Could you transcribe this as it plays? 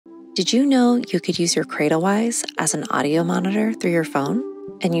Did you know you could use your Cradlewise as an audio monitor through your phone?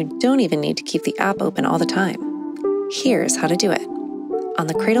 And you don't even need to keep the app open all the time. Here's how to do it. On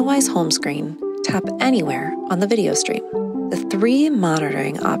the Cradlewise home screen, tap anywhere on the video stream. The 3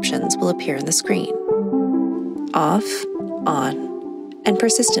 monitoring options will appear on the screen: off, on, and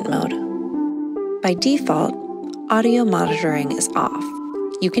persistent mode. By default, audio monitoring is off.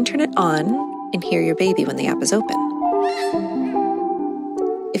 You can turn it on and hear your baby when the app is open.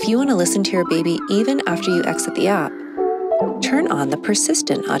 If you want to listen to your baby even after you exit the app, turn on the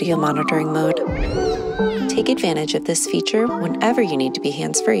persistent audio monitoring mode. Take advantage of this feature whenever you need to be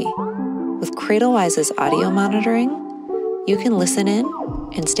hands-free. With Cradlewise's audio monitoring, you can listen in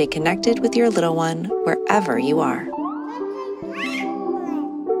and stay connected with your little one wherever you are.